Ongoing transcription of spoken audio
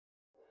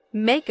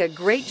Make a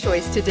great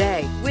choice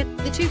today with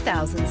the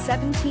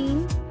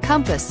 2017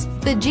 Compass.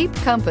 The Jeep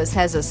Compass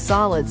has a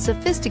solid,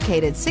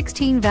 sophisticated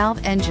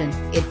 16-valve engine.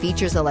 It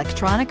features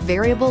electronic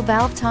variable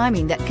valve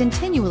timing that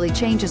continually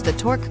changes the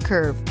torque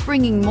curve,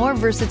 bringing more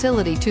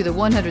versatility to the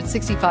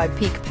 165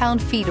 peak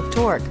pound-feet of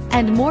torque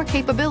and more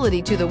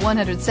capability to the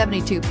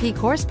 172 peak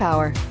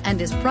horsepower,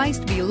 and is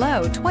priced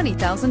below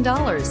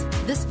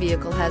 $20,000. This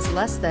vehicle has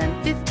less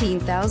than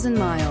 15,000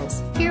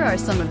 miles. Here are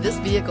some of this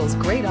vehicle's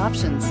great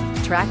options: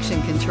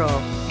 traction control,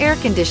 air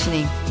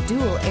conditioning,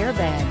 dual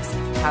airbags,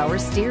 power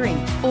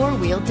steering,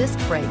 four-wheel disc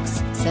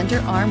brakes, center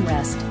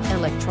armrest,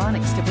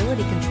 electronic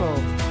stability control,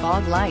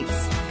 fog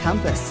lights,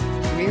 compass,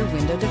 rear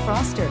window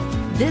defroster.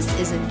 This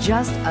isn't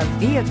just a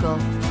vehicle,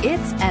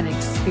 it's an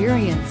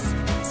experience.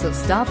 So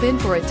stop in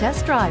for a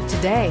test drive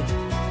today.